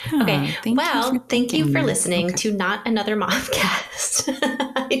Okay. Thank you for listening Okay. to Not Another Momcast.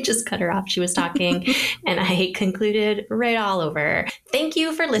 I just cut her off. She was talking and I concluded right all over her. Thank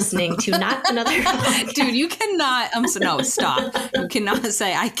you for listening to Not Another Momcast. Dude, you cannot, no, stop. You cannot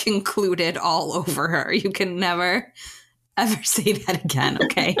say I concluded all over her. You can never, ever say that again,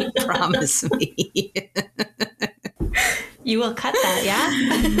 okay? Promise me. You will cut that,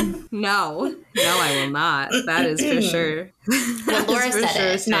 yeah? No, I will not. That is for sure. Well, Laura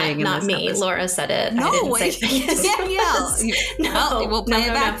said it, not me. Episode. Laura said it. No, I didn't say Danielle. No, we'll play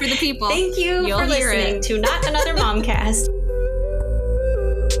it back for the people. Thank you for listening to Not Another Momcast.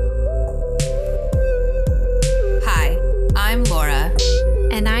 Hi, I'm Laura.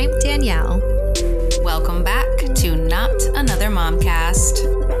 And I'm Danielle. Welcome back to Not Another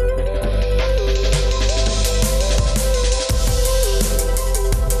Momcast.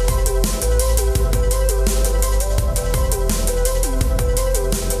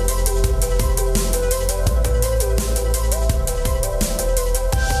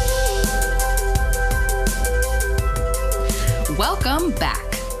 Welcome back.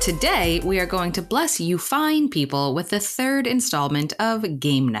 Today, we are going to bless you fine people with the third installment of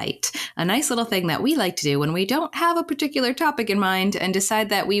Game Night, a nice little thing that we like to do when we don't have a particular topic in mind and decide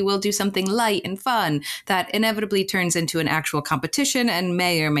that we will do something light and fun that inevitably turns into an actual competition and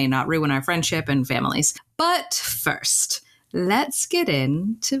may or may not ruin our friendship and families. But first, let's get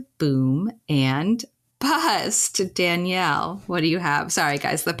into Boom and Bust. Danielle, what do you have? Sorry,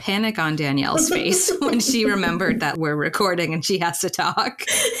 guys, the panic on Danielle's face when she remembered that we're recording and she has to talk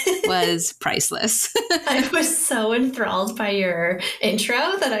was priceless. I was so enthralled by your intro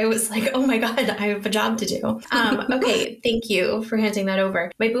that I was like, oh my God, I have a job to do. Okay, thank you for handing that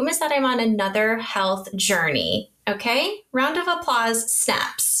over. My boom is that I'm on another health journey. Okay? Round of applause,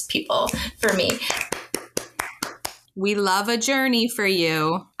 snaps, people, for me. We love a journey for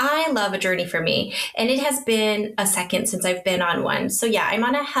you. I love a journey for me. And it has been a second since I've been on one. So yeah, I'm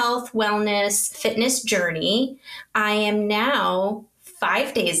on a health, wellness, fitness journey. I am now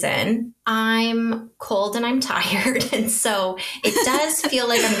 5 days in. I'm cold and I'm tired. And so it does feel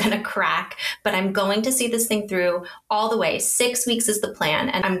like I'm going to crack, but I'm going to see this thing through all the way. 6 weeks is the plan,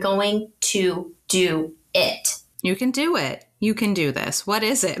 and I'm going to do it. You can do it. You can do this. What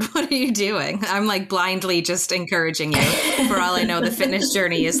is it? What are you doing? I'm like blindly just encouraging you. For all I know, the fitness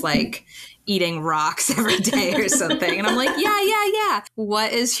journey is like eating rocks every day or something. And I'm like, yeah.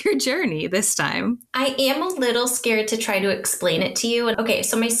 What is your journey this time? I am a little scared to try to explain it to you. Okay,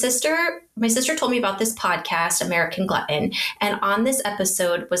 so my sister told me about this podcast, American Glutton. And on this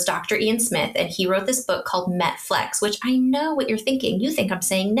episode was Dr. Ian Smith. And he wrote this book called Metflex, which I know what you're thinking. You think I'm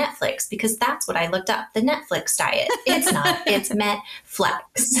saying Netflix because that's what I looked up, the Netflix diet. It's not. It's Metflex.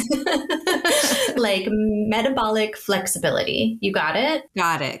 Like metabolic flexibility. You got it?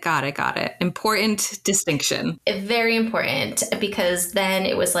 Got it. Important distinction. Very important, because then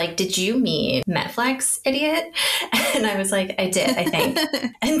it was like, did you mean Metflex, idiot? And I was like, I did, I think.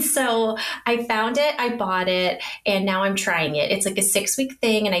 And so I found it, I bought it, and now I'm trying it. It's like a 6-week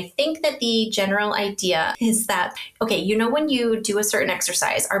thing. And I think that the general idea is that, okay, you know, when you do a certain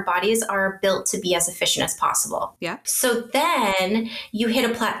exercise, our bodies are built to be as efficient as possible. Yeah. So then you hit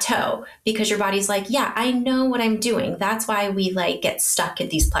a plateau because your body's like, yeah, I know what I'm doing. That's why we like get stuck at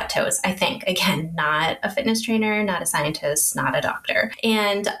these plateaus, I think. Again, not a fitness trainer, not a scientist, not a doctor.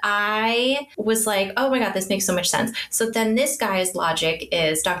 And I was like, oh my God, this makes so much sense. So then this guy's logic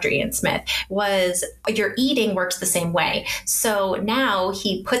is, Dr. Ian Smith, was your eating works the same way. So now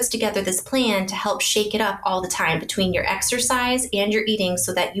he puts together this plan to help shake it up all the time between your exercise and your eating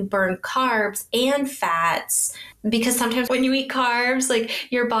so that you burn carbs and fats. Because sometimes when you eat carbs,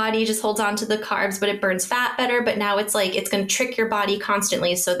 like your body just holds on to the carbs, but it burns fat better. But now it's like, it's going to trick your body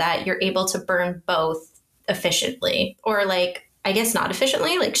constantly so that you're able to burn both efficiently, or like, I guess not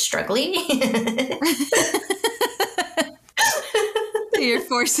efficiently, like struggly. You're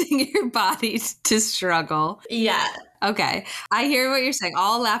forcing your body to struggle. Yeah. Okay. I hear what you're saying.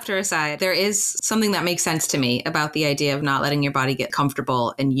 All laughter aside, there is something that makes sense to me about the idea of not letting your body get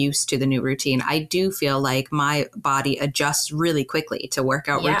comfortable and used to the new routine. I do feel like my body adjusts really quickly to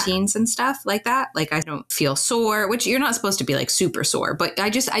workout routines and stuff like that. Like I don't feel sore, which you're not supposed to be like super sore, but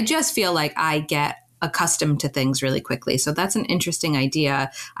I just feel like I get accustomed to things really quickly. So that's an interesting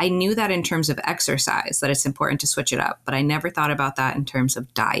idea. I knew that in terms of exercise, that it's important to switch it up, but I never thought about that in terms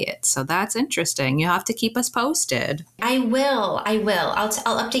of diet. So that's interesting. You have to keep us posted. I will. I'll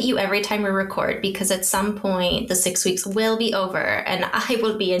update you every time we record, because at some point the 6 weeks will be over and I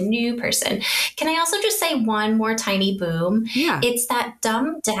will be a new person. Can I also just say one more tiny boom? Yeah. It's that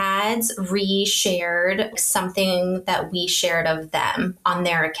Dumb Dads reshared something that we shared of them on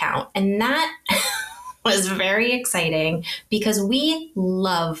their account. And that was very exciting because we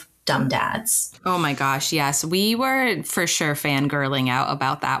love Dumb Dads. Oh my gosh, yes. We were for sure fangirling out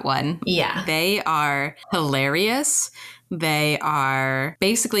about that one. Yeah. They are hilarious. They are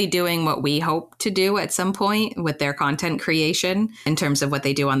basically doing what we hope to do at some point with their content creation in terms of what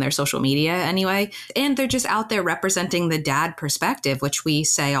they do on their social media anyway. And they're just out there representing the dad perspective, which we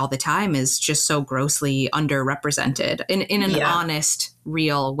say all the time is just so grossly underrepresented in an honest,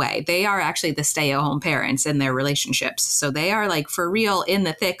 real way. They are actually the stay-at-home parents in their relationships. So they are like for real in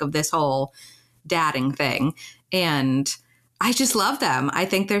the thick of this whole dadding thing. And I just love them. I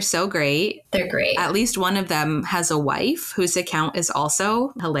think they're so great. They're great. At least one of them has a wife whose account is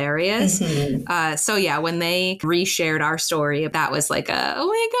also hilarious. Mm-hmm. So yeah, when they reshared our story, that was like oh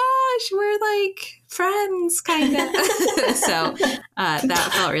my gosh, we're like friends, kind of. So that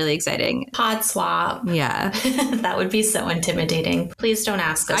felt really exciting. Pod swap. Yeah. That would be so intimidating. Please don't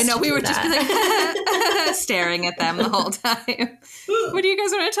ask us. I know, to we do were that. just like staring at them the whole time. What do you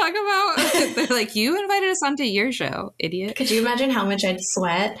guys want to talk about? They're like, you invited us onto your show, idiot. Could you imagine how much I'd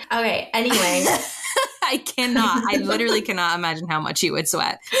sweat? Okay, anyway. I cannot. I literally cannot imagine how much you would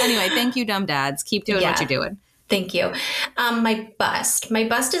sweat. Anyway, thank you, Dumb Dads. Keep doing what you're doing. Thank you. My bust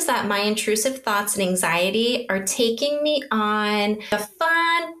is that my intrusive thoughts and anxiety are taking me on a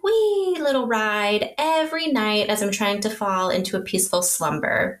fun, wee little ride every night as I'm trying to fall into a peaceful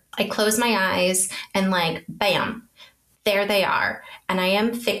slumber. I close my eyes and like, bam, there they are. And I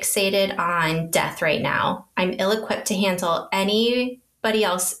am fixated on death right now. I'm ill-equipped to handle anybody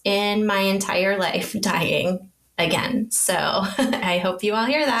else in my entire life dying again. So I hope you all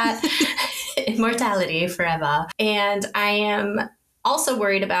hear that. Immortality forever. And I am also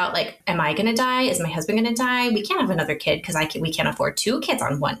worried about, like, am I going to die? Is my husband going to die? We can't have another kid because we can't afford 2 kids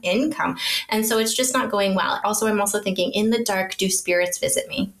on 1 income. And so it's just not going well. Also, I'm also thinking, in the dark, do spirits visit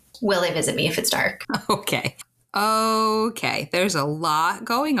me? Will they visit me if it's dark? Okay. There's a lot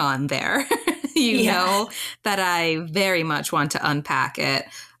going on there. You know that I very much want to unpack it.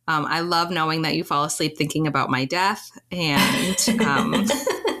 I love knowing that you fall asleep thinking about my death, and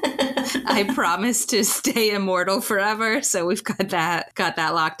I promise to stay immortal forever. So we've got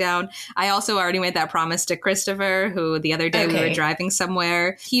that locked down. I also already made that promise to Christopher, who the other day we were driving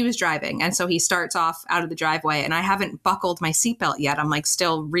somewhere. He was driving. And so he starts off out of the driveway and I haven't buckled my seatbelt yet. I'm like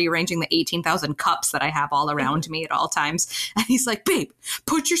still rearranging the 18,000 cups that I have all around me at all times. And he's like, babe,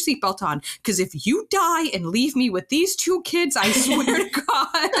 put your seatbelt on. Because if you die and leave me with these 2 kids, I swear to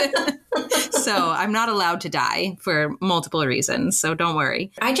God. So I'm not allowed to die for multiple reasons. So don't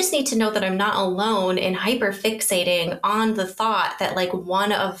worry. I just need to know that I'm not alone in hyper fixating on the thought that like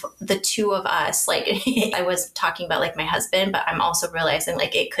one of the 2 of us, like I was talking about like my husband, but I'm also realizing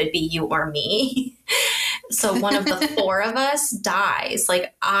like it could be you or me. So one of the 4 of us dies.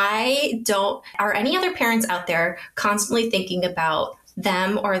 Like are any other parents out there constantly thinking about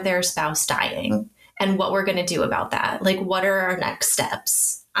them or their spouse dying and what we're going to do about that? Like, what are our next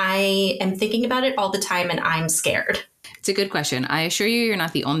steps? I am thinking about it all the time and I'm scared. It's a good question. I assure you, you're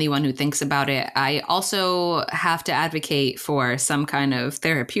not the only one who thinks about it. I also have to advocate for some kind of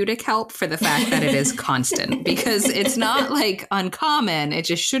therapeutic help for the fact that it is constant, because it's not like uncommon. It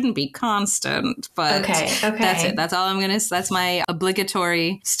just shouldn't be constant. But that's it. That's all I'm going to, that's my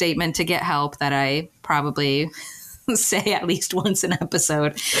obligatory statement to get help that I probably say at least once an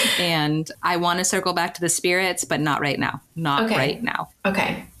episode. And I want to circle back to the spirits, but not right now. Not right now.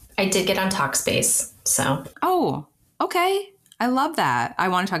 Okay. I did get on Talkspace, so. Oh, okay. I love that. I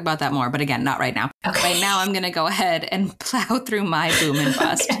want to talk about that more, but again, not right now. Okay. Right now, I'm going to go ahead and plow through my boom and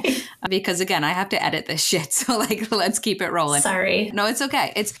bust. Because again, I have to edit this shit. So like, let's keep it rolling. Sorry. No, it's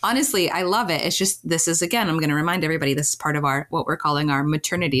okay. It's honestly, I love it. It's just, this is, again, I'm going to remind everybody, this is part of what we're calling our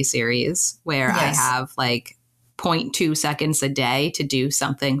maternity series, where I have like 0.2 seconds a day to do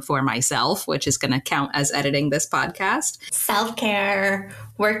something for myself, which is going to count as editing this podcast. Self-care,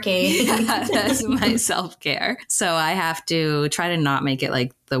 working. Yeah, that's my self-care. So I have to try to not make it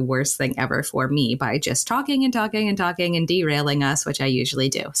like the worst thing ever for me by just talking and talking and talking and derailing us, which I usually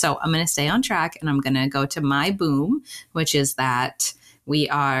do. So I'm going to stay on track and I'm going to go to my boom, which is that we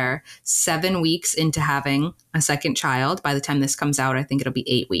are 7 weeks into having a second child. By the time this comes out, I think it'll be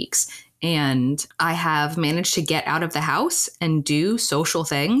 8 weeks. And I have managed to get out of the house and do social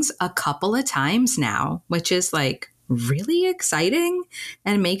things a couple of times now, which is like really exciting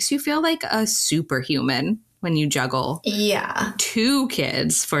and makes you feel like a superhuman when you juggle 2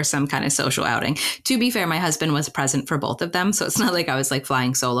 kids for some kind of social outing. To be fair, my husband was present for both of them. So it's not like I was like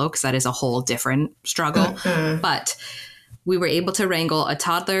flying solo, because that is a whole different struggle. But we were able to wrangle a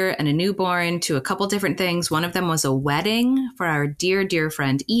toddler and a newborn to a couple different things. One of them was a wedding for our dear, dear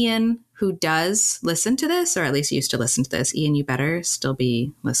friend Ian, who does listen to this, or at least used to listen to this. Ian, you better still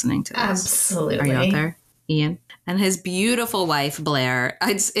be listening to this. Absolutely. Are you out there, Ian? And his beautiful wife, Blair.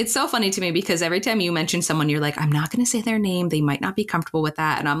 It's so funny to me because every time you mention someone, you're like, I'm not going to say their name. They might not be comfortable with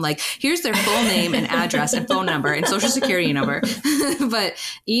that. And I'm like, here's their full name and address and phone number and social security number. But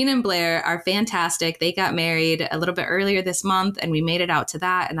Ian and Blair are fantastic. They got married a little bit earlier this month, and we made it out to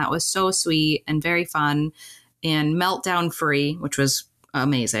that. And that was so sweet and very fun and meltdown free, which was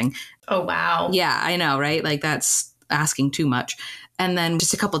amazing. Oh, wow. Yeah, I know, right? Like, that's asking too much. And then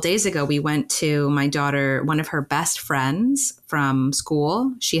just a couple of days ago, we went to my daughter, one of her best friends from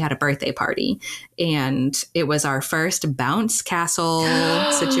school. She had a birthday party, and it was our first bounce castle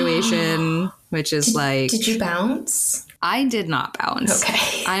situation, which is Did you bounce? I did not bounce.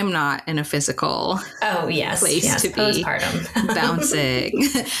 Okay. I'm not in a physical place to be postpartum. bouncing.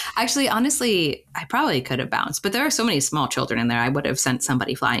 Actually, honestly, I probably could have bounced, but there are so many small children in there. I would have sent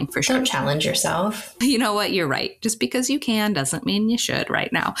somebody flying for sure. Don't challenge yourself. You know what? You're right. Just because you can doesn't mean you should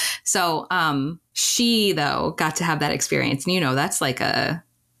right now. So she, though, got to have that experience. And, that's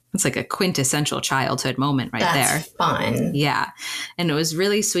like a quintessential childhood moment there. That's fun. Yeah. And it was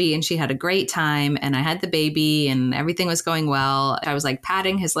really sweet. And she had a great time. And I had the baby and everything was going well. I was like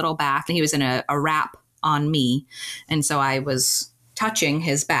patting his little back, and he was in a wrap on me. And so I was touching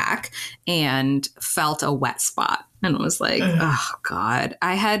his back and felt a wet spot. And was like, oh, God.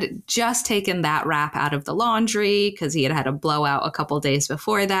 I had just taken that wrap out of the laundry because he had had a blowout a couple days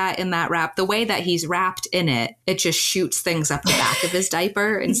before that in that wrap. The way that he's wrapped in it, it just shoots things up the back of his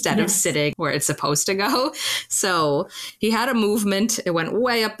diaper instead of sitting where it's supposed to go. So he had a movement. It went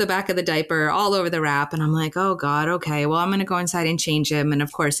way up the back of the diaper, all over the wrap. And I'm like, oh, God, okay, well, I'm going to go inside and change him. And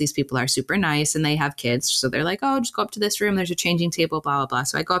of course, these people are super nice and they have kids. So they're like, oh, just go up to this room. There's a changing table, blah, blah, blah.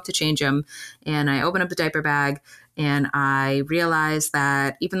 So I go up to change him and I open up the diaper bag. And I realized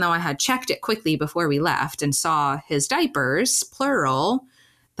that even though I had checked it quickly before we left and saw his diapers, plural,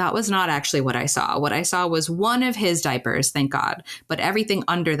 that was not actually what I saw. What I saw was one of his diapers, thank God. But everything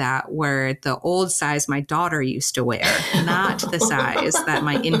under that were the old size my daughter used to wear, not the size that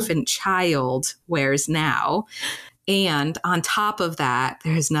my infant child wears now. And on top of that,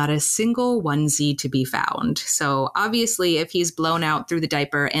 there's not a single onesie to be found. So obviously, if he's blown out through the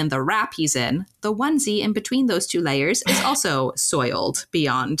diaper and the wrap he's in, the onesie in between those 2 layers is also soiled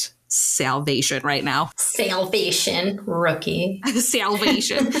beyond salvation right now. Salvation, rookie.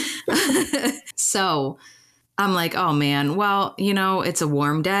 Salvation. So I'm like, oh, man, well, it's a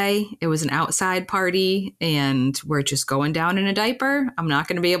warm day. It was an outside party and we're just going down in a diaper. I'm not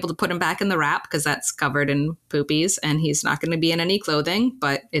going to be able to put him back in the wrap because that's covered in poopies and he's not going to be in any clothing,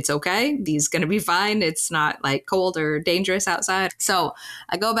 but it's okay. He's going to be fine. It's not like cold or dangerous outside. So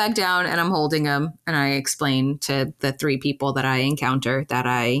I go back down and I'm holding him and I explain to the 3 people that I encounter that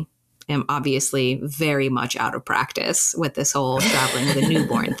I am obviously very much out of practice with this whole traveling with a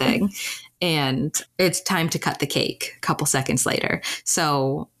newborn thing. And it's time to cut the cake a couple seconds later.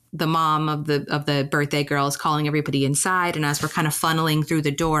 So the mom of the birthday girl is calling everybody inside. And as we're kind of funneling through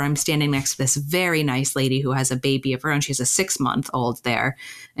the door, I'm standing next to this very nice lady who has a baby of her own. She has a 6-month-old there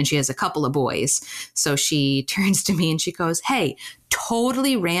and she has a couple of boys. So she turns to me and she goes, hey,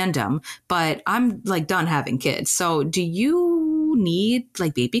 totally random, but I'm like done having kids. So do you need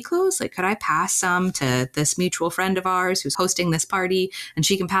like baby clothes? Like, could I pass some to this mutual friend of ours who's hosting this party and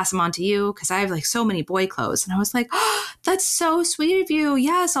she can pass them on to you? Cause I have like so many boy clothes. And I was like, oh, that's so sweet of you.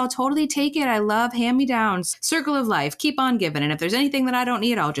 Yes, I'll totally take it. I love hand-me-downs. Circle of life. Keep on giving. And if there's anything that I don't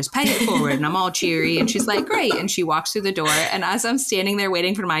need, I'll just pay it forward. And I'm all cheery. And she's like, great. And she walks through the door. And as I'm standing there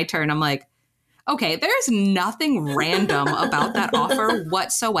waiting for my turn, I'm like, okay, there's nothing random about that offer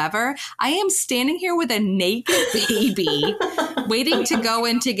whatsoever. I am standing here with a naked baby waiting to go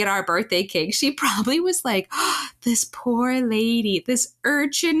in to get our birthday cake. She probably was like, oh, this poor lady, this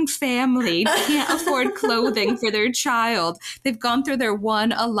urchin family can't afford clothing for their child. They've gone through their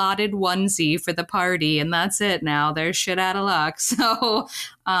one allotted onesie for the party and that's it now. They're shit out of luck. So,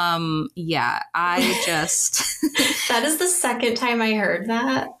 yeah, I just... That is the second time I heard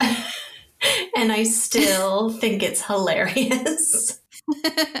that. And I still think it's hilarious.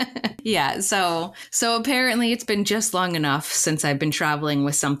 Yeah, so apparently it's been just long enough since I've been traveling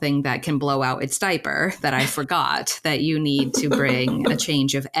with something that can blow out its diaper that I forgot that you need to bring a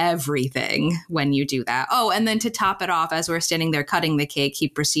change of everything when you do that. Oh, and then to top it off, as we're standing there cutting the cake, he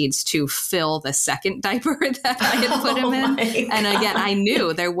proceeds to fill the second diaper that I had put him in. And again, I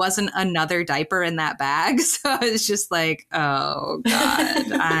knew there wasn't another diaper in that bag. So I was just like, oh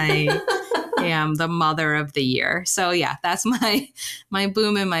God, I am the mother of the year. So yeah, that's my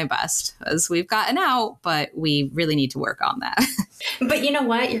boom and my bust, as we've gotten out, but we really need to work on that. But you know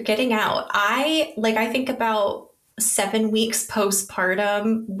what? You're getting out. I think about 7 weeks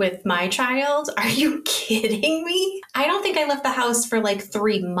postpartum with my child. Are you kidding me? I don't think I left the house for like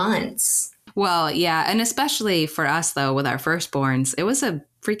 3 months. Well, yeah. And especially for us, though, with our firstborns, it was a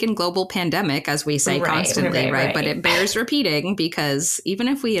freaking global pandemic, as we say constantly, right? But it bears repeating, because even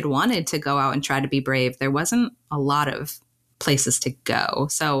if we had wanted to go out and try to be brave, there wasn't a lot of places to go.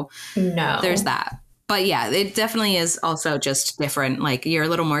 So there's that. But yeah, it definitely is also just different. Like, you're a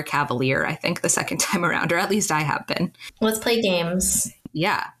little more cavalier, I think, the second time around, or at least I have been. Let's play games.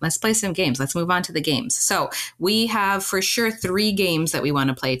 Yeah, let's play some games. Let's move on to the games. So we have for sure 3 games that we want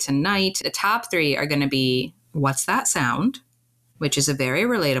to play tonight. The top 3 are going to be, what's that sound? Which is a very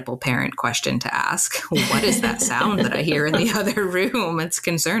relatable parent question to ask. What is that sound that I hear in the other room? It's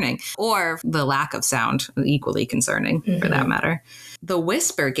concerning. Or the lack of sound, equally concerning for that matter. The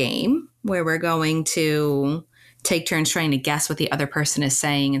whisper game, where we're going to take turns trying to guess what the other person is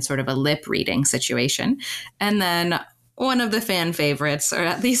saying in sort of a lip reading situation. And then one of the fan favorites, or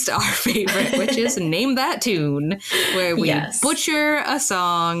at least our favorite, which is Name That Tune, where we butcher a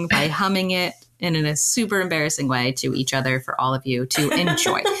song by humming it and in a super embarrassing way to each other for all of you to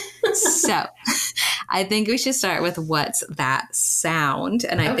enjoy. So I think we should start with what's that sound?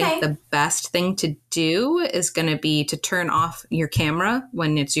 And I think the best thing to do is going to be to turn off your camera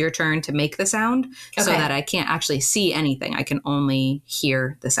when it's your turn to make the sound so that I can't actually see anything. I can only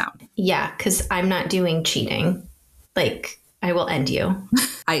hear the sound. Yeah, because I'm not doing cheating. Like, I will end you.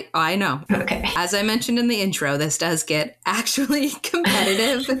 I know. Okay. As I mentioned in the intro, this does get actually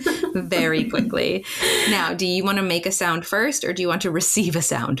competitive very quickly. Now, do you want to make a sound first, or do you want to receive a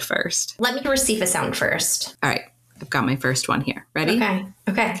sound first? Let me receive a sound first. All right. I've got my first one here. Ready?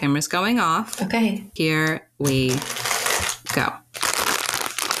 Okay. Camera's going off. Okay. Here we go.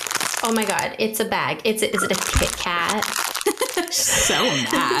 Oh my God. It's a bag. Is it a Kit Kat? So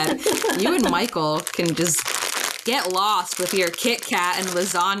mad. You and Michael can just get lost with your Kit Kat and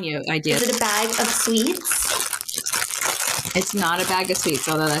lasagna ideas. Is it a bag of sweets? It's not a bag of sweets,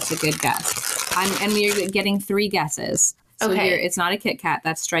 although that's a good guess. And you're getting 3 guesses. So it's not a Kit Kat.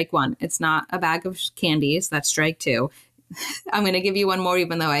 That's strike 1. It's not a bag of candies. That's strike 2. I'm going to give you one more,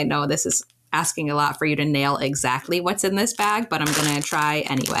 even though I know this is asking a lot for you to nail exactly what's in this bag, but I'm going to try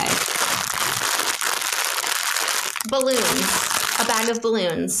anyway. Balloons. A bag of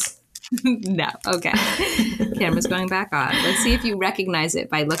balloons. No. Okay. Camera's going back on. Let's see if you recognize it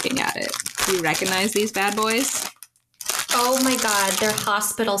by looking at it. Do you recognize these bad boys? Oh my God. They're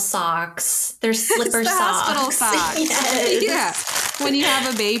hospital socks. They're slipper socks. Hospital socks. Yes. Yeah. When you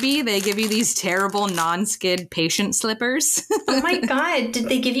have a baby, they give you these terrible non-skid patient slippers. Oh my God. Did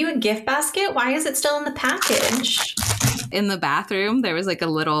they give you a gift basket? Why is it still in the package? In the bathroom, there was like a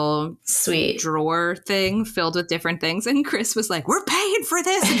little sweet drawer thing filled with different things. And Chris was like, we're paying for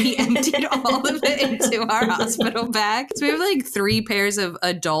this. And he emptied all of it into our hospital bag. So we have like 3 pairs of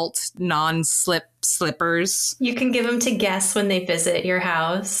adult non-slip slippers. You can give them to guests when they visit your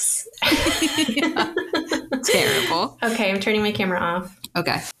house. Yeah. Terrible. Okay, I'm turning my camera off.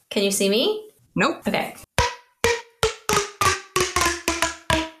 Okay. Can you see me? Nope. Okay.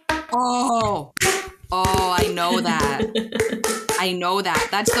 Oh, I know that. I know that.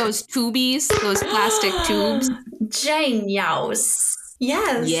 That's those tubies, those plastic tubes. Genius.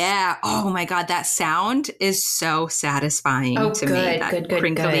 Yes. Yeah. Oh my God. That sound is so satisfying to me. That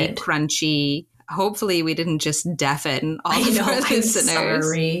crinkly, crunchy. Hopefully we didn't just deafen all of our listeners.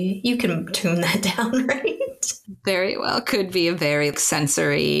 Sorry. You can tune that down, right? Very well. Could be a very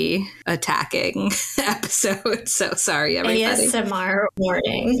sensory attacking episode. So sorry, everybody. ASMR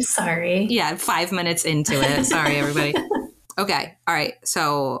warning. Sorry. Yeah, 5 minutes into it. Sorry, everybody. Okay. All right.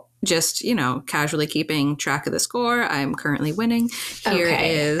 So just, casually keeping track of the score. I'm currently winning. Here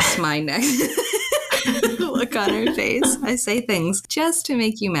is my next look on her face. I say things just to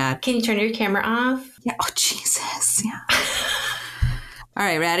make you mad. Can you turn your camera off? Yeah. Oh, Jesus. Yeah. All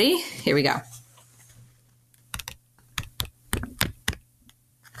right. Ready? Here we go.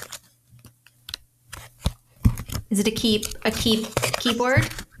 Is it a keyboard?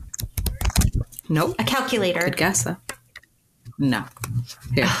 Nope. A calculator. Good guess, though. No.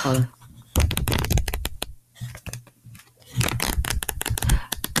 Here, hold on.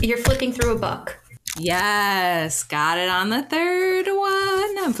 You're flipping through a book. Yes, got it on the third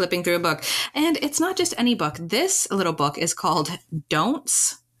one. I'm flipping through a book. And it's not just any book. This little book is called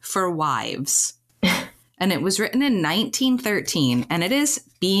Don'ts for Wives. And it was written in 1913, and it is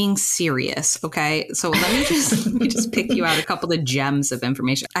being serious, okay? So let me just pick you out a couple of gems of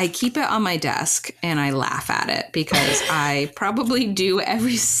information. I keep it on my desk, and I laugh at it because I probably do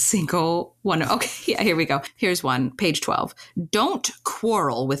every single one. Okay, yeah, here we go. Here's one, page 12. Don't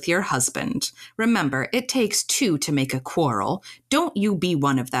quarrel with your husband. Remember, it takes two to make a quarrel. Don't you be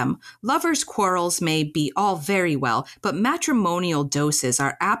one of them. Lovers' quarrels may be all very well, but matrimonial doses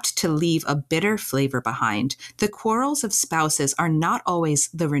are apt to leave a bitter flavor behind. The quarrels of spouses are not always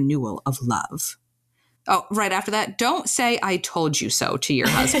the renewal of love. Oh, right after that, don't say I told you so to your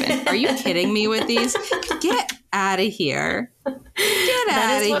husband. Are you kidding me with these? Get out of here. Get out of here.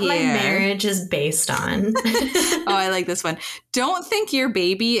 That is what my marriage is based on. Oh, I like this one. Don't think your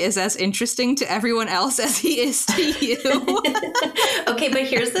baby is as interesting to everyone else as he is to you. Okay, but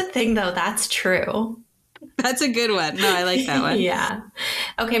here's the thing, though. That's true. That's a good one. No, I like that one. Yeah.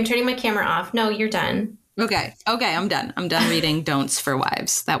 Okay, I'm turning my camera off. No, you're done. Okay, I'm done. I'm done reading Don'ts for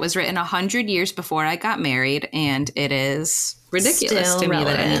Wives. That was written 100 years before I got married, and it is ridiculous Still to me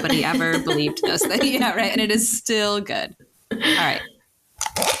relevant. that anybody ever believed this. Yeah, right. And it is still good. All right.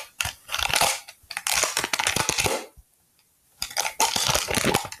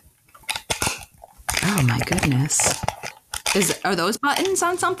 Oh my goodness. Are those buttons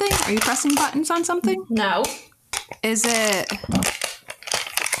on something? Are you pressing buttons on something? No. Is it?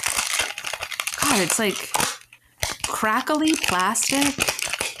 God, it's like crackly plastic.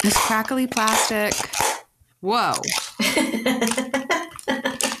 It's crackly plastic. Whoa.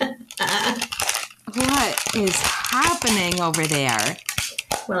 What is happening over there?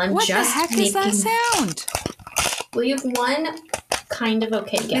 Well, I'm What just the heck making... is that sound? Well, you have one kind of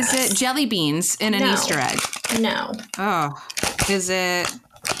okay guess. Is it jelly beans in an No. Easter egg? No. Oh, is it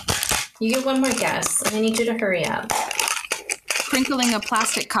You get one more guess, and I need you to hurry up. crinkling a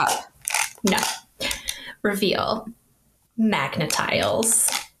plastic cup? No. Reveal. Magnetiles.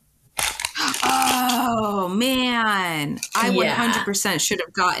 Oh, man. I Yeah. 100% should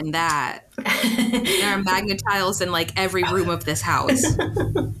have gotten that. There are magnetiles in like every room of this house.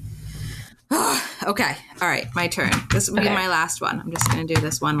 Okay. All right. My turn. This will be Okay. my last one. I'm just going to do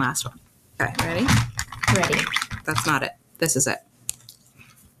this one last one. Okay. Ready? Ready. That's not it. This is it.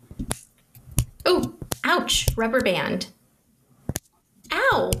 Oh, ouch. Rubber band.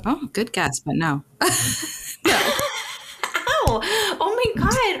 Ow. Oh, good guess, but no. No. Ow. Oh my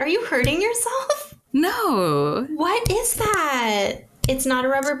God. Are you hurting yourself? No. What is that? It's not a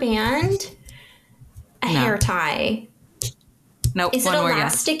rubber band? A hair tie. Nope. Is One it more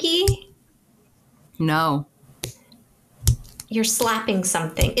guess. elasticy? No. You're slapping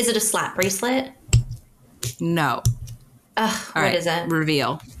something. Is it a slap bracelet? No. Ugh, All what right. is it?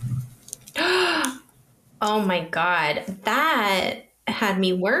 Reveal. Oh my God. That had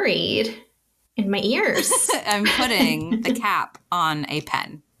me worried in my ears. I'm putting the cap on a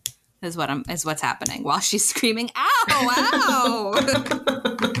pen. Is what's happening while she's screaming, "Ow! Ow!"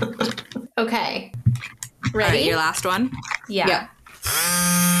 Okay. All Ready? right, your last one. Yeah. Yep.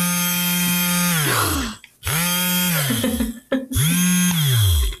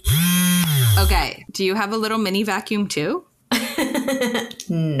 Okay. Do you have a little mini vacuum too?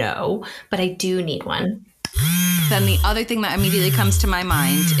 No, but I do need one. Then the other thing that immediately comes to my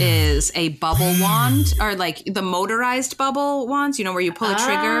mind is a bubble wand, or like the motorized bubble wands, you know, where you pull a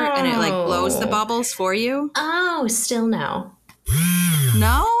trigger and it like blows the bubbles for you. Oh, still no.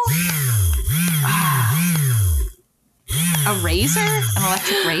 No? A razor? An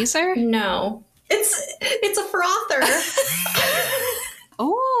electric razor? No. It's a frother.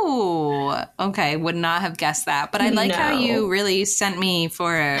 Oh, okay. Would not have guessed that. But I like how No. you really sent me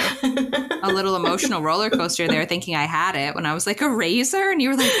for a little emotional roller coaster there, thinking I had it when I was like, a razor? And you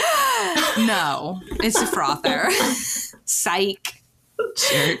were like, no, it's a frother. Psych.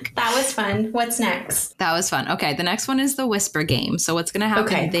 Jerk. That was fun. What's next? That was fun. Okay, the next one is the whisper game. So what's going to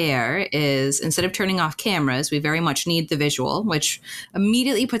happen there is instead of turning off cameras, we very much need the visual, which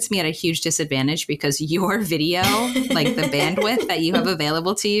immediately puts me at a huge disadvantage because your video, like the bandwidth that you have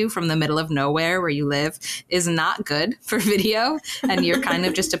available to you from the middle of nowhere where you live, is not good for video, and you're kind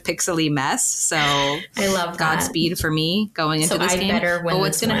of just a pixely mess. So I love that. Godspeed for me going into So this I game. better win But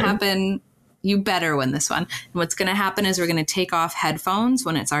what's this going to one. happen? You better win this one. And what's going to happen is we're going to take off headphones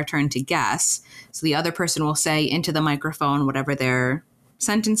when it's our turn to guess. So the other person will say into the microphone whatever they're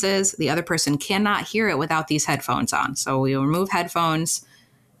sentences. The other person cannot hear it without these headphones on. So we will remove headphones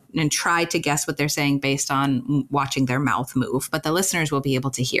and try to guess what they're saying based on watching their mouth move. But the listeners will be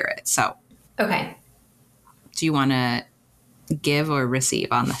able to hear it. So, okay. Do you want to give or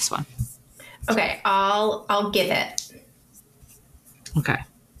receive on this one? Okay, I'll give it. Okay.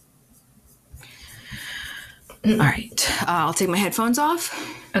 All right. I'll take my headphones off.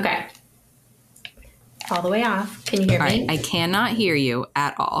 Okay. All the way off. Can you hear me? I cannot hear you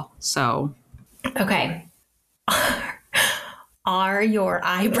at all. So. Okay. Are your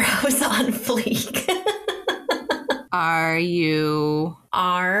eyebrows on fleek? Are your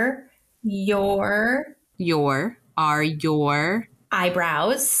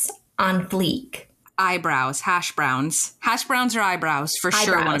eyebrows on fleek? Eyebrows, hash browns. Hash browns or eyebrows? For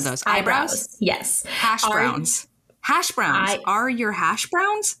sure, one of those. Eyebrows? Yes. Hash browns. Hash browns. Are your hash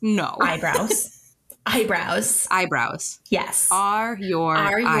browns? No. Eyebrows. Eyebrows. Yes. Are your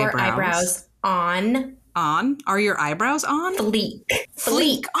eyebrows on? Are your eyebrows on? Fleek.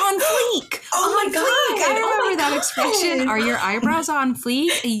 On fleek. Oh my God. I remember that expression. Are your eyebrows on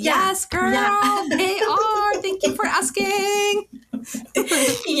fleek? Yes, girl. Yeah. They are. Thank you for asking.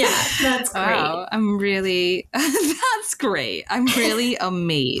 Yeah, that's great. Wow, that's great. I'm really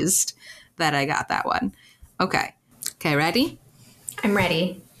amazed that I got that one. Okay, ready? I'm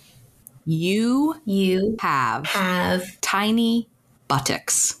ready. You have tiny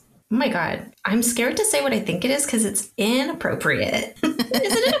buttocks. Oh my God. I'm scared to say what I think it is because it's inappropriate. Is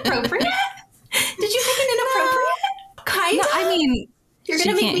it inappropriate? Did you pick an inappropriate? Kind of. I mean, you're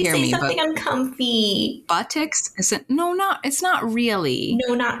going to make me say something uncomfy. Buttocks isn't, it's not really.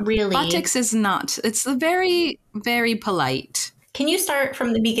 No, not really. Buttocks is not. It's very, very polite. Can you start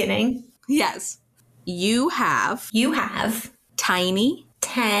from the beginning? Yes. You have tiny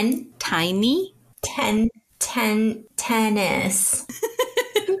tennis.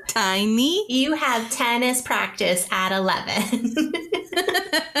 Tiny. You have tennis practice at 11.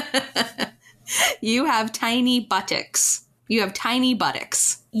 You have tiny buttocks. You have tiny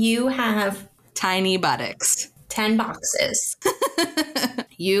buttocks. You have tiny buttocks. 10 boxes.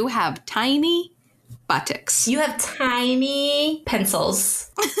 You have tiny buttocks. You have tiny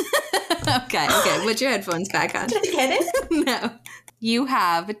pencils. Okay. Put your headphones back on. Did I get it? No. You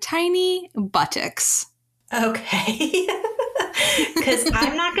have tiny buttocks. Okay. Because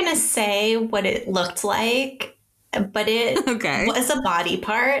I'm not going to say what it looked like, but it was a body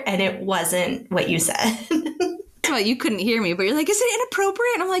part and it wasn't what you said. Well, you couldn't hear me, but you're like, is it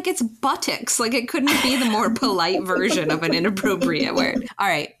inappropriate? And I'm like, it's buttocks. Like, it couldn't be the more polite version of an inappropriate word. All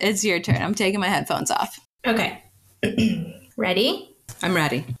right, it's your turn. I'm taking my headphones off. Okay. Ready? I'm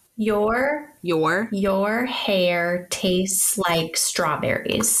ready. Your hair tastes like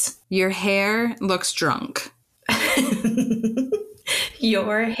strawberries. Your hair looks drunk.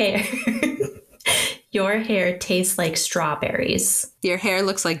 Your hair tastes like strawberries. Your hair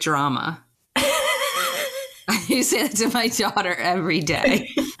looks like drama. I say that to my daughter every day.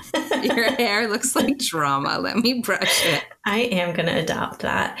 Your hair looks like drama. Let me brush it. I am going to adopt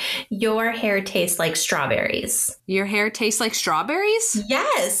that. Your hair tastes like strawberries. Your hair tastes like strawberries?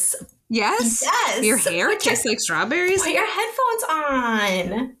 Yes. Yes? Yes. Your hair tastes like strawberries? Put your headphones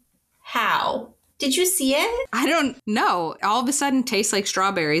on. How? Did you see it? I don't know. All of a sudden, tastes like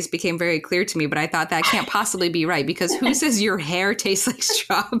strawberries became very clear to me, but I thought that can't possibly be right because who says your hair tastes like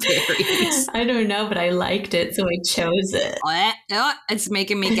strawberries? I don't know, but I liked it, so I chose it. It's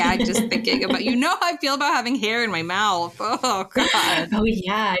making me gag just thinking about, how I feel about having hair in my mouth. Oh, God. Oh,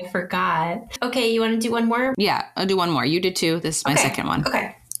 yeah, I forgot. Okay, you want to do one more? Yeah, I'll do one more. You did too. This is my second one.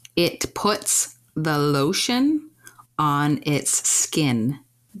 Okay. It puts the lotion on its skin.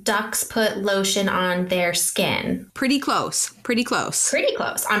 Ducks put lotion on their skin. Pretty close. I'm pretty close.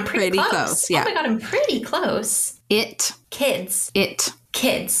 Yeah. Oh my God, I'm pretty close. Kids. Eats.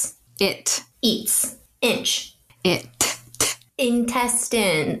 Inch.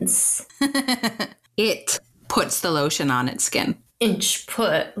 Intestines. It puts the lotion on its skin. Inch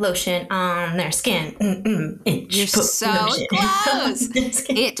put lotion on their skin. Inch You're put so lotion close. on their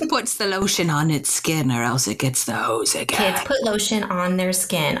skin. It puts the lotion on its skin or else it gets the hose again. Kids put lotion on their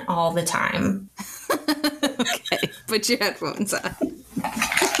skin all the time. Okay, put your headphones on.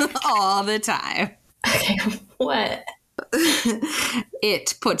 All the time. Okay, what?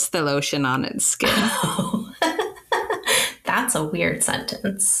 It puts the lotion on its skin. Oh. That's a weird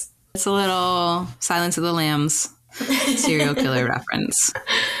sentence. It's a little Silence of the Lambs serial killer reference.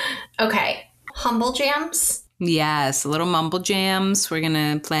 Okay. Humble Jams? Yes, a little mumble jams. We're going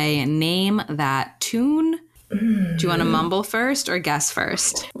to play Name That Tune. Do you want to mumble first or guess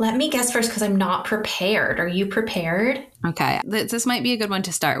first? Let me guess first because I'm not prepared. Are you prepared? Okay. This might be a good one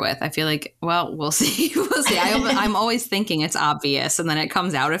to start with. I feel like, well, we'll see. We'll see. I'm always thinking it's obvious, and then it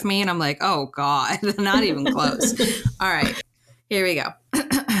comes out of me, and I'm like, oh, God, not even close. All right. Here we go.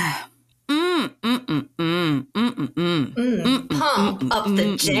 Pump up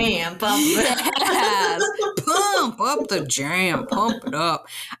the jam. Yes. Pump up the jam. Pump it up.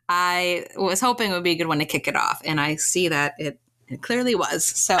 I was hoping it would be a good one to kick it off, and I see that it clearly was.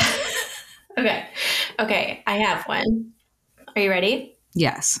 So, Okay. I have one. Are you ready?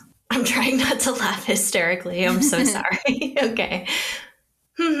 yes. I'm trying not to laugh hysterically. I'm so sorry. Okay.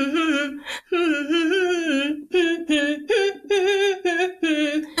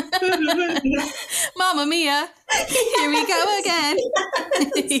 Mamma Mia. Here we go again.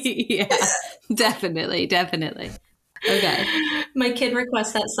 Yeah, definitely. Okay. My kid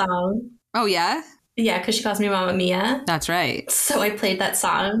requests that song. Oh, yeah? Yeah, because she calls me Mamma Mia. That's right. So I played that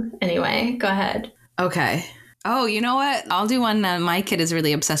song. Anyway, go ahead. Okay. Oh, you know what? I'll do one that my kid is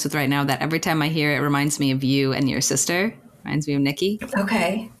really obsessed with right now that every time I hear it reminds me of you and your sister. Reminds me of Nikki.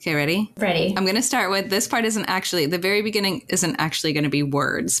 Okay. Okay, ready? Ready. I'm going to start with, this part isn't actually, the very beginning isn't actually going to be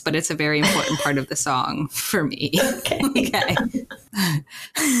words, but it's a very important part of the song for me. Okay. Okay.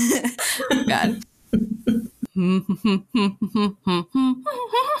 God.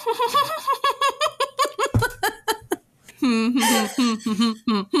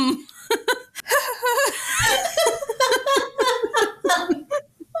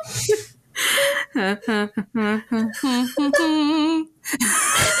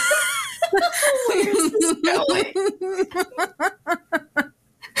 Where's this going?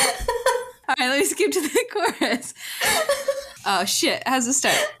 All right, let me skip to the chorus. Oh, shit. How's it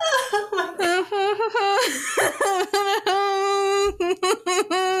start?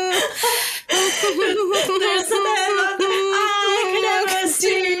 There's a man I could never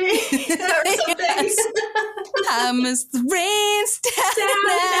see. Or something. I miss the rains down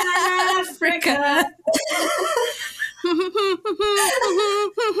in Africa.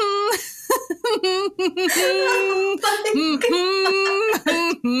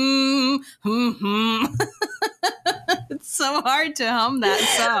 It's so hard to hum that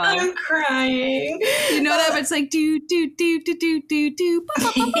song. I'm crying. You know that, but it's like do do do do do do do.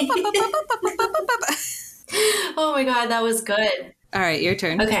 Oh my God, that was good. All right, your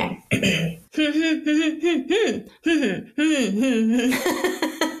turn. Okay.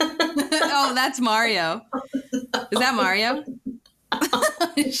 Oh, that's Mario. Is that Mario?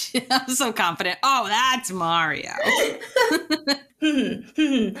 I'm so confident. Oh, that's Mario.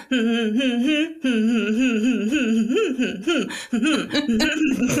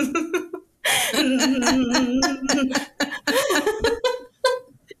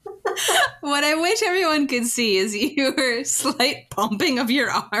 What I wish everyone could see is your slight pumping of your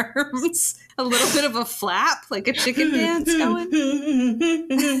arms. A little bit of a flap, like a chicken dance going.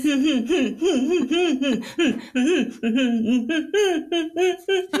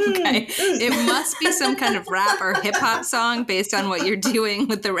 Okay. It must be some kind of rap or hip hop song based on what you're doing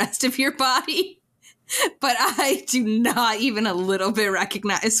with the rest of your body. But I do not even a little bit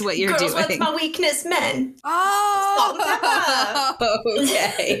recognize what you're Girls, doing. what's my weakness, men? Oh,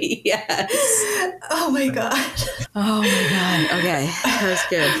 okay, yes. Oh my God. Oh my God. Okay, that was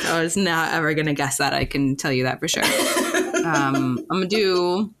good. I was not ever gonna guess that. I can tell you that for sure. I'm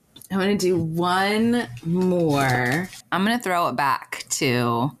gonna do one more. I'm gonna throw it back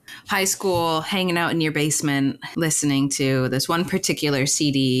to high school, hanging out in your basement, listening to this one particular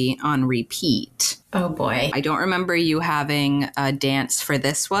CD on repeat. Oh boy. I don't remember you having a dance for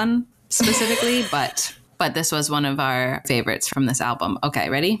this one specifically, but this was one of our favorites from this album. Okay,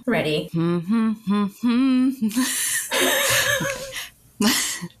 ready? Ready.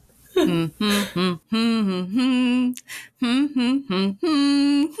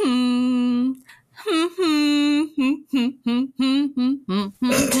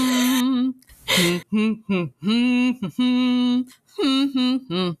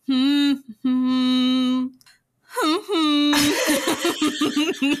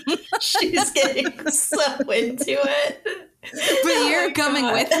 She's getting so into it. But you're coming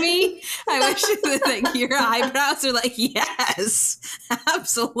with me? I wish like your eyebrows are like, yes,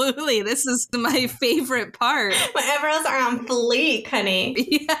 absolutely. This is my favorite part. My eyebrows are on fleek, honey.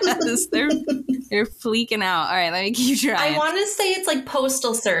 Yes, they're fleeking out. All right, let me keep trying. I want to say it's like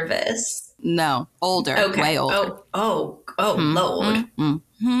Postal Service. No, older, Okay. way older. Oh, Lord.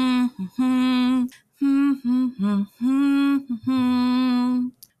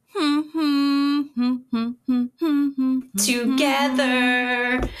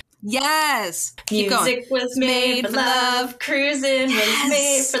 Together. Yes. Yes. Keep going. Music was made for love. Cruising was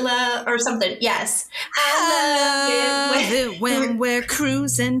made for love. Or something. Yes. I love it when we're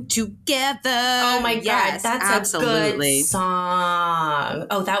cruising together. Oh my God. That's absolutely. a good song.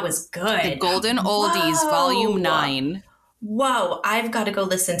 Oh, that was good. The Golden Oldies, Volume 9. Whoa. I've got to go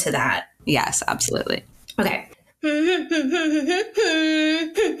listen to that. Yes, absolutely. Okay. Ain't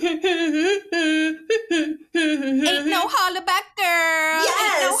no hollaback girl.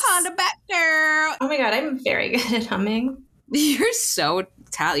 Yes. Ain't no hollaback girl. Oh my God, I'm very good at humming. You're so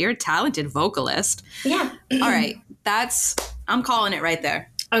you're a talented vocalist. Yeah. All right. I'm calling it right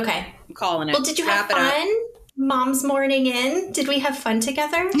there. Okay. I'm calling it. Well, did you have fun? Mom's morning in? Did we have fun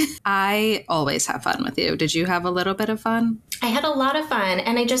together? I always have fun with you. Did you have a little bit of fun? I had a lot of fun,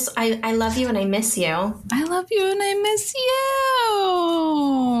 and I love you and I miss you. I love you and I miss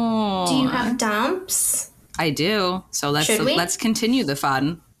you. Do you have dumps? I do. So let's continue the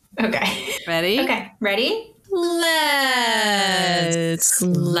fun. Okay. Ready? Okay. Ready? Let's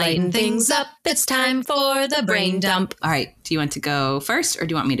lighten things up. It's time for the brain dump. All right. Do you want to go first or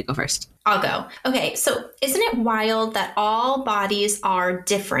do you want me to go first? I'll go. Okay, so isn't it wild that all bodies are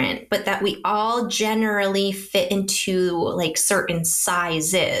different, but that we all generally fit into like certain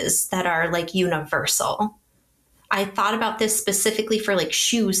sizes that are like universal? I thought about this specifically for like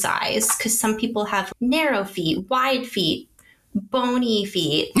shoe size, because some people have narrow feet, wide feet, bony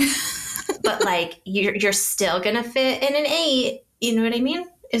feet, but like you're still gonna fit in an 8. You know what I mean?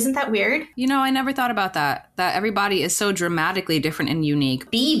 Isn't that weird? You know, I never thought about that everybody is so dramatically different and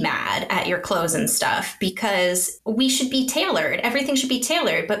unique. Be mad at your clothes and stuff because we should be tailored. Everything should be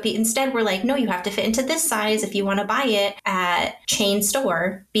tailored. But instead we're like, no, you have to fit into this size if you want to buy it at chain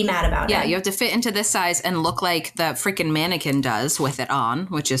store. Be mad about it. Yeah, you have to fit into this size and look like the freaking mannequin does with it on,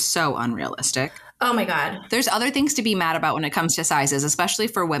 which is so unrealistic. Oh my God. There's other things to be mad about when it comes to sizes, especially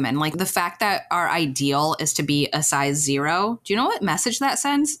for women. Like the fact that our ideal is to be a size 0. Do you know what message that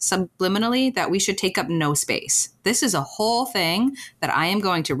sends subliminally? That we should take up no space. This is a whole thing that I am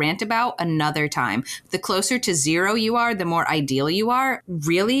going to rant about another time. The closer to 0 you are, the more ideal you are.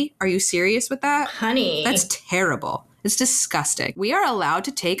 Really? Are you serious with that? Honey. That's terrible. It's disgusting. We are allowed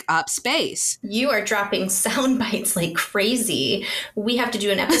to take up space. You are dropping sound bites like crazy. We have to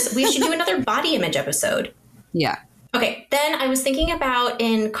do an episode. We should do another body image episode. Yeah. Okay. Then I was thinking about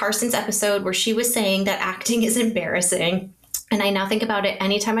in Carson's episode where she was saying that acting is embarrassing. And I now think about it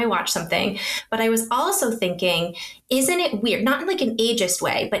anytime I watch something. But I was also thinking, isn't it weird? Not in like an ageist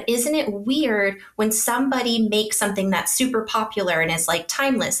way, but isn't it weird when somebody makes something that's super popular and is like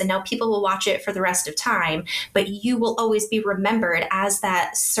timeless and now people will watch it for the rest of time, but you will always be remembered as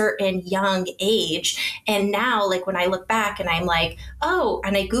that certain young age. And now like when I look back and I'm like, oh,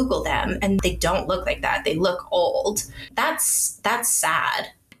 and I Google them and they don't look like that. They look old. That's sad.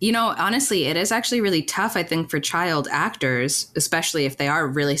 You know, honestly, it is actually really tough, I think, for child actors, especially if they are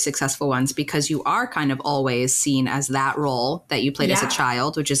really successful ones, because you are kind of always seen as that role that you played as a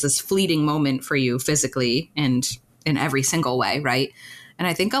child, which is this fleeting moment for you physically and in every single way, right? And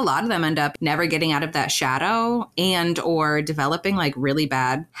I think a lot of them end up never getting out of that shadow and or developing like really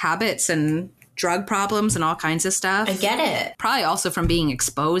bad habits and drug problems and all kinds of stuff. I get it. Probably also from being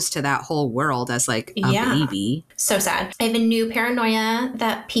exposed to that whole world as like a baby. So sad. I have a new paranoia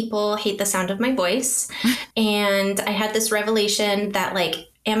that people hate the sound of my voice. And I had this revelation that like,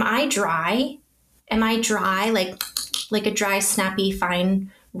 am I dry? Am I dry? Like a dry, snappy,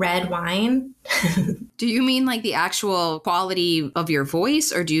 fine red wine? Do you mean like the actual quality of your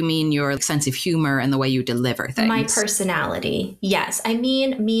voice, or do you mean your sense of humor and the way you deliver things? My personality. Yes. I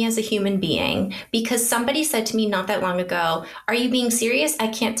mean me as a human being, because somebody said to me not that long ago, are you being serious? I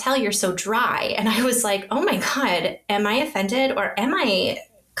can't tell, you're so dry. And I was like, oh my God, am I offended or am I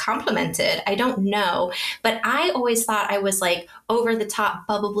complimented? I don't know. But I always thought I was like over the top,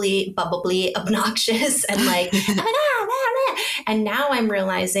 bubbly, obnoxious and like, and now I'm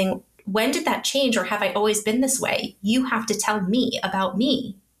realizing, when did that change, or have I always been this way? You have to tell me about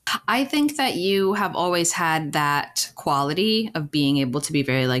me. I think that you have always had that quality of being able to be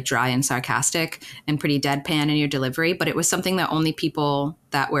very like dry and sarcastic and pretty deadpan in your delivery, but it was something that only people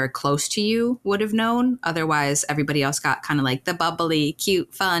that were close to you would have known. Otherwise, everybody else got kind of like the bubbly,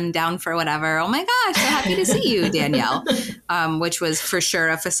 cute, fun, down for whatever. Oh my gosh, so happy to see you, Danielle. Which was for sure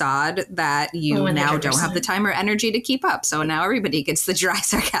a facade that you now don't have the time or energy to keep up. So now everybody gets the dry,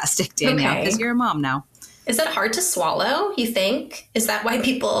 sarcastic Danielle because you're a mom now. Is that hard to swallow, you think? Is that why I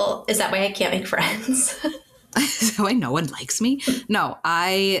can't make friends? So no one likes me? No,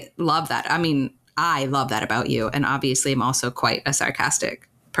 I love that. I mean, I love that about you. And obviously I'm also quite a sarcastic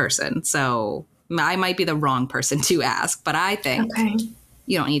person. So I might be the wrong person to ask, but I think,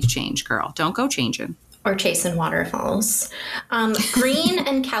 you don't need to change, girl. Don't go changing. Or chasing waterfalls. Green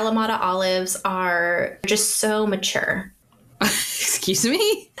and Kalamata olives are just so mature. Excuse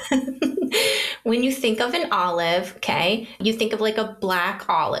me? When you think of an olive, okay, you think of like a black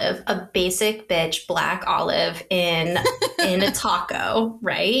olive, a basic bitch black olive in a taco,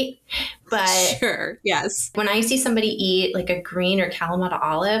 right? But sure, yes. When I see somebody eat like a green or Kalamata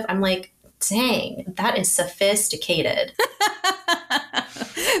olive, I'm like, dang, that is sophisticated.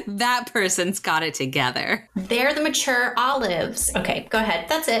 That person's got it together. They're the mature olives. Okay, go ahead.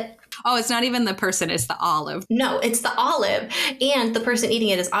 That's it. Oh, it's not even the person, it's the olive. No, it's the olive. And the person eating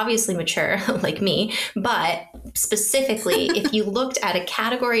it is obviously mature, like me. But specifically, if you looked at a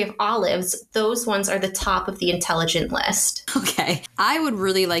category of olives, those ones are the top of the intelligent list. Okay. I would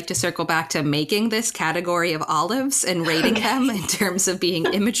really like to circle back to making this category of olives and rating them in terms of being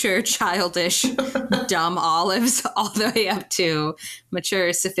immature, childish, dumb olives, all the way up to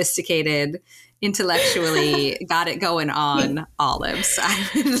mature, sophisticated, intellectually got it going on olives. I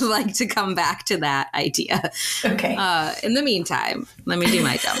would like to come back to that idea. Okay. In the meantime, let me do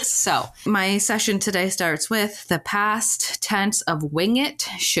my dumps. So my session today starts with the past tense of wing it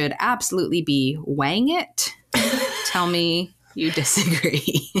should absolutely be wang it. Tell me you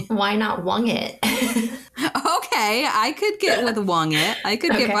disagree. Why not wung it? Okay, I could get with wung it. I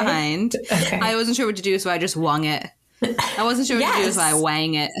could get behind. Okay. I wasn't sure what to do, so I just wung it. I wasn't sure what to do, so I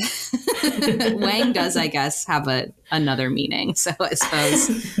wang it. Wang does, I guess, have another meaning. So I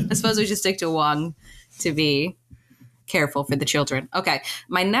suppose we should stick to wang to be careful for the children. Okay,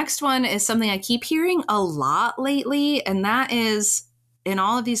 my next one is something I keep hearing a lot lately, and that is in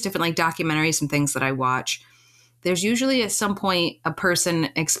all of these different like documentaries and things that I watch, there's usually at some point a person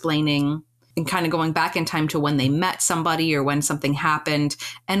explaining and kind of going back in time to when they met somebody or when something happened.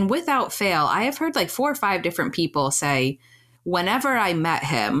 And without fail, I have heard like 4 or 5 different people say, whenever I met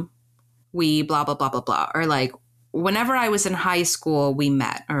him, we blah, blah, blah, blah, blah. Or like, whenever I was in high school, we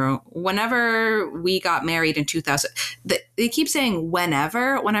met. Or whenever we got married in 2000. They keep saying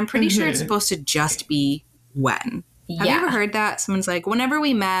whenever, when I'm pretty sure it's supposed to just be when. Have you ever heard that? Someone's like, whenever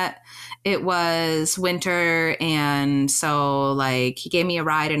we met, it was winter, and so like he gave me a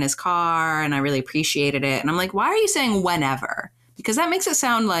ride in his car and I really appreciated it. And I'm like, why are you saying whenever? Because that makes it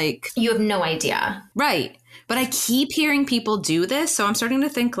sound like you have no idea. Right. But I keep hearing people do this. So I'm starting to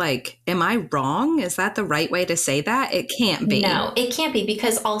think like, am I wrong? Is that the right way to say that? It can't be. No, it can't be.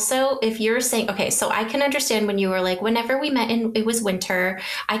 Because also if you're saying, okay, so I can understand when you were like, whenever we met and it was winter,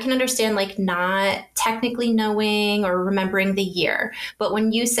 I can understand like not technically knowing or remembering the year. But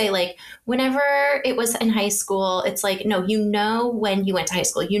when you say like, whenever it was in high school, it's like, no, you know when you went to high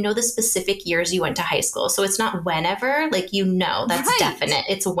school. You know the specific years you went to high school. So it's not whenever, like, you know, that's right. Definite.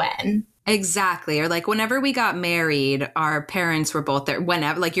 It's when. Exactly. Or like whenever we got married, our parents were both there.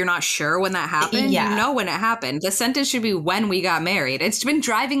 Whenever, like you're not sure when that happened. Yeah. You know when it happened. The sentence should be when we got married. It's been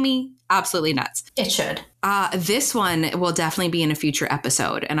driving me absolutely nuts. It should. This one will definitely be in a future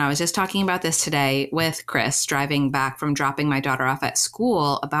episode. And I was just talking about this today with Chris, driving back from dropping my daughter off at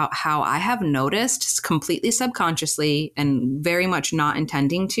school, about how I have noticed completely subconsciously and very much not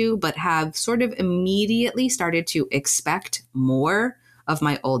intending to, but have sort of immediately started to expect more of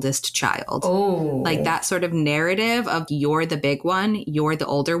my oldest child. Oh. Like that sort of narrative of you're the big one, you're the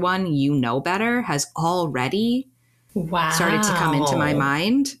older one, you know better has already started to come into my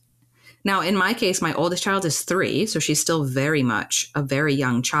mind. Now, in my case, my oldest child is 3, so she's still very much a very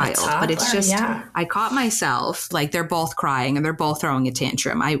young child. But it's just, I caught myself, like they're both crying and they're both throwing a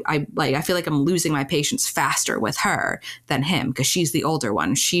tantrum. I feel like I'm losing my patience faster with her than him because she's the older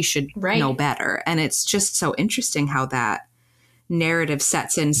one. She should know better. And it's just so interesting how that narrative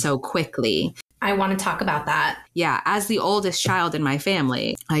sets in so quickly. I want to talk about that. Yeah, as the oldest child in my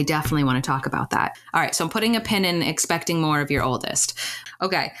family, I definitely want to talk about that. All right, so I'm putting a pin in expecting more of your oldest.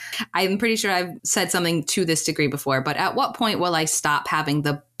 Okay, I'm pretty sure I've said something to this degree before, but at what point will I stop having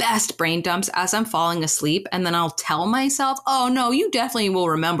the best brain dumps as I'm falling asleep, and then I'll tell myself, oh no, you definitely will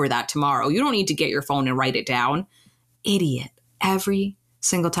remember that tomorrow. You don't need to get your phone and write it down. Idiot. Every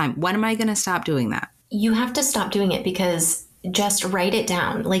single time. When am I going to stop doing that? You have to stop doing it because just write it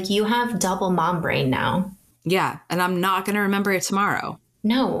down. Like you have double mom brain now. Yeah. And I'm not going to remember it tomorrow.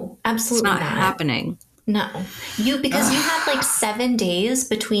 No, absolutely not happening. No. Because you have like 7 days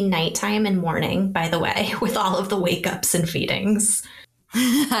between nighttime and morning, by the way, with all of the wake ups and feedings.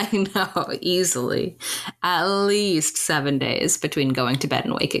 I know, easily. At least 7 days between going to bed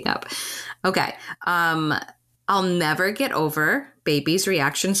and waking up. Okay. I'll never get over babies'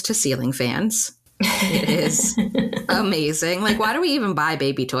 reactions to ceiling fans. It is Amazing. Like, why do we even buy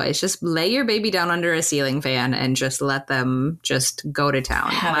baby toys? Just lay your baby down under a ceiling fan and just let them just go to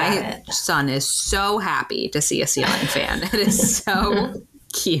town. My son is so happy to see a ceiling fan. It is so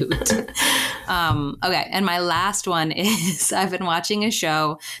cute. Okay. And my last one is I've been watching a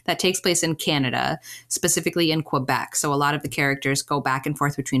show that takes place in Canada, specifically in Quebec. So a lot of the characters go back and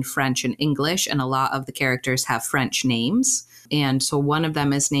forth between French and English, and a lot of the characters have French names. And so one of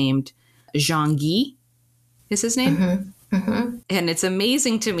them is named Jean-Guy, is his name? Mm-hmm. Mm-hmm. And it's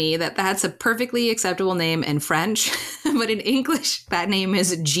amazing to me that that's a perfectly acceptable name in French, but in English, that name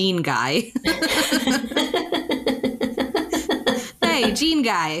is Jean Guy. Hey, Jean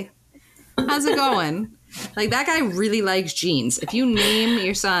Guy, how's it going? Like, that guy really likes jeans. If you name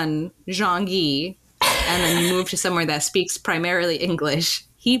your son Jean-Guy and then you move to somewhere that speaks primarily English,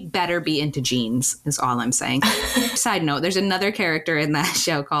 he better be into jeans, is all I'm saying. Side note, there's another character in that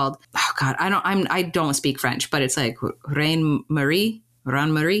show called, oh God, I don't speak French, but it's like Reine-Marie,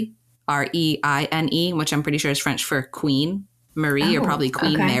 Reine, which I'm pretty sure is French for Queen Marie, or probably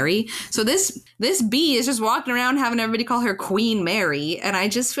Queen Mary. So this bee is just walking around having everybody call her Queen Mary. And I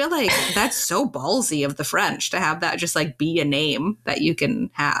just feel like that's so ballsy of the French to have that just like be a name that you can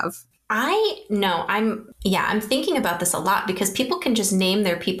have. I'm thinking about this a lot because people can just name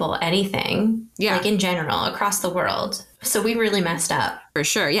their people anything, like in general, across the world. So we really messed up. For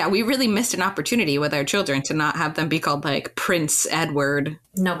sure. Yeah, we really missed an opportunity with our children to not have them be called like Prince Edward.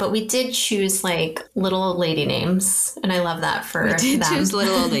 No, but we did choose like little old lady names. And I love that for them. We did choose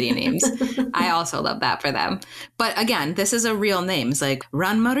little old lady names. I also love that for them. But again, this is a real name. It's like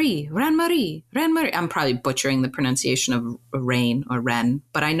Reine-Marie. I'm probably butchering the pronunciation of Rain or Ren,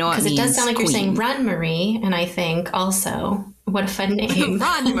 but I know it means because it does sound like queen. You're saying Reine-Marie. And I think also, what a fun name.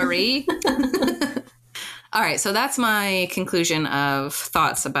 Reine-Marie. All right, so that's my conclusion of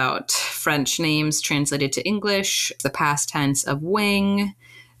thoughts about French names translated to English, the past tense of wing,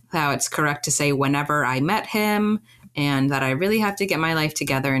 how it's correct to say whenever I met him, and that I really have to get my life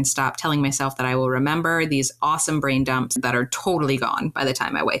together and stop telling myself that I will remember these awesome brain dumps that are totally gone by the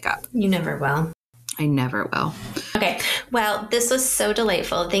time I wake up. You never will. I never will. Okay. Well, this was so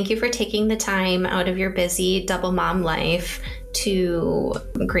delightful. Thank you for taking the time out of your busy double mom life to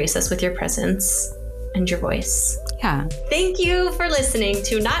grace us with your presence and your voice. Yeah. Thank you for listening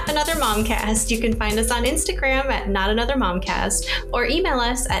to Not Another Momcast. You can find us on Instagram at Not Another Momcast or email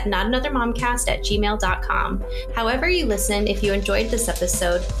us at notanothermomcast@gmail.com. However you listen, if you enjoyed this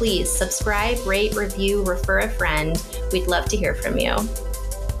episode, please subscribe, rate, review, refer a friend. We'd love to hear from you.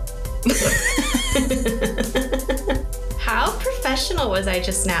 How professional was I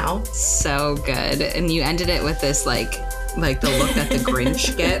just now? So good. And you ended it with this like the look that the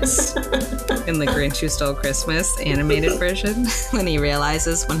Grinch gets in The Grinch Who Stole Christmas animated version when he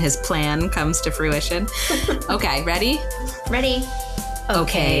realizes when his plan comes to fruition. Okay, ready? Ready.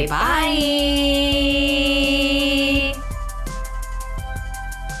 Okay, bye.